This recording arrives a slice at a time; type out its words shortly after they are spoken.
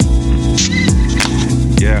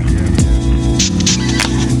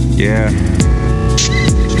Yeah.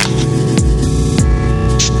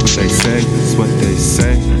 What they say, it's what they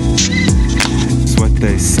say. It's what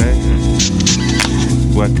they say.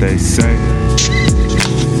 What they say.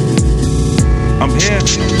 I'm here.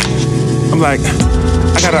 I'm like,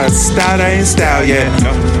 I got a style that ain't style yet.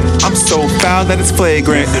 I'm so foul that it's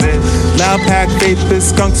flagrant. Loud pack vapors,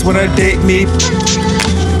 skunks wanna date me.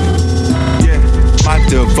 My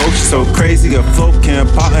devotion so crazy, a float can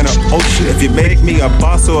pot in an ocean. If you make me a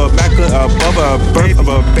boss or a macro above a birth of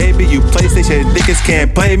a baby, you PlayStation niggas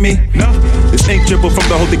can't play me. No, this ink dribble from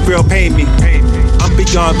the Holy Grail pay me. I'm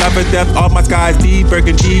beyond life or death, all my skies be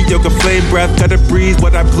burgundy, yoga flame breath, got a breeze.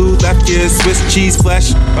 What I blew left is Swiss cheese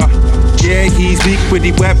flesh. Yeah, he's weak when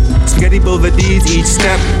he wept. Spaghetti bolognese each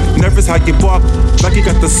step. Nervous how you walk, like you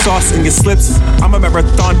got the sauce in your slips. I'm a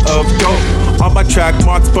marathon of dope. All my track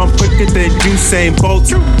marks bump quicker than Usain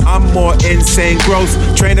Bolt. I'm more insane, gross.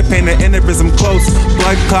 Train to paint an aneurysm close.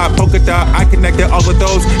 Blood clot, polka dot, I connected all of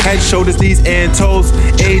those. Head, shoulders, knees, and toes.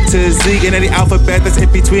 A to Z in any alphabet that's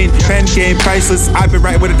in between. Pen game priceless, I've been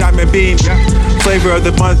writing with a diamond beam. Flavor of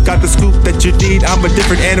the month, got the scoop that you need. I'm a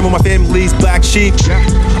different animal, my family's black sheep.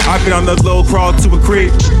 I've been on the low crawl to a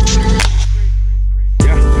creep.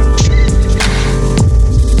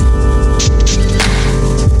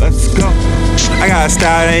 Let's go. I got a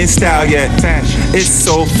style that ain't style yet. It's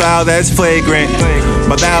so foul that it's flagrant.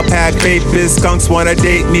 My loud pack vapors, skunks wanna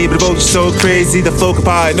date me, but the boat's so crazy, the flow could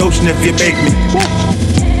pot an ocean if you make me.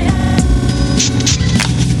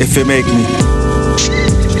 If you make me.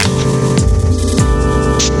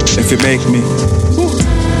 If you make me.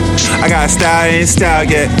 I got a style that ain't style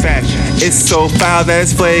yet. It's so foul that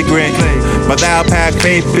it's flagrant. My loud pack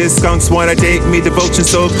vapors, skunks wanna date me, devotion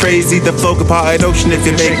so crazy, the flow could pot an ocean if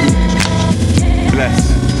you make me.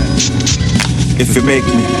 Bless. If you make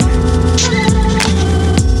me.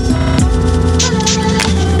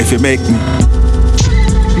 If you make me.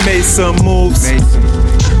 Made some moves.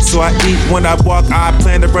 So I eat when I walk, I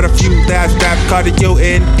plan to run a few laps. Rap cardio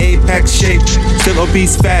in apex shape. Still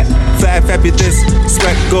obese, fat, fabulous.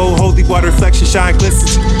 Sweat, GoldHolyWater, reflection, shine,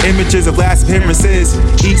 glistens. Images of last appearances.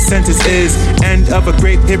 Each sentence is end of a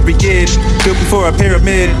great period. Built before a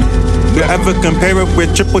pyramid. You'll ever compare it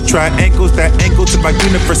with triple triangles? That angle to my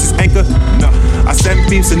universe's anchor? No. I send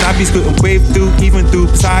beams and knobbies couldn't wave through, even through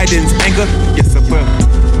Poseidon's anger. Yes, I will.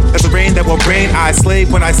 That's the rain that will rain. I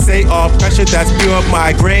slave when I say all pressure, that's pure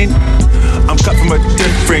migraine. I'm cut from a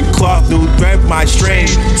different cloth, new thread, my strain.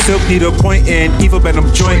 Silk needle point in evil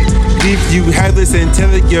venom joint. Leave you headless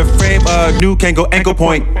until your frame a new Kango ankle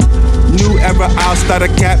point. New era, I'll start a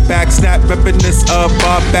cat back, snap, reminisce of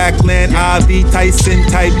bar backland. Ali Tyson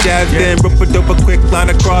type jab, then rope a dope a quick line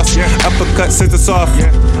across. Uppercut, scissor soft,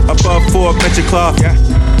 above 4 mention cloth.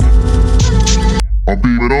 I'm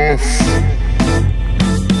beaming off.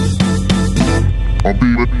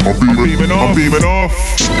 I'm beaming off.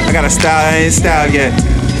 I got a style that ain't style yet.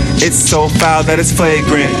 It's so foul that it's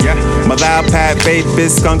flagrant. My loud pad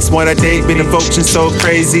vapors, skunks wanna date me. Devotion so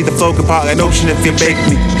crazy, the flow could pot an ocean if you make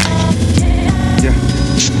me.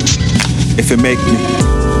 If you make me.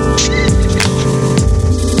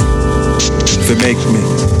 If you make me.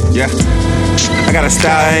 I got a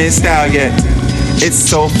style that ain't style yet. It's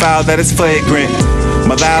so foul that it's flagrant.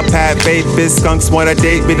 My loud pad vapors, skunks wanna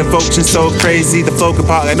date me. Devotion so crazy, the flow could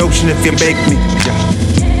pot an ocean if you make me.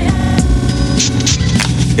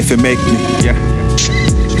 If you make me.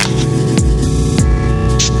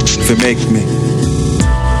 If you make me.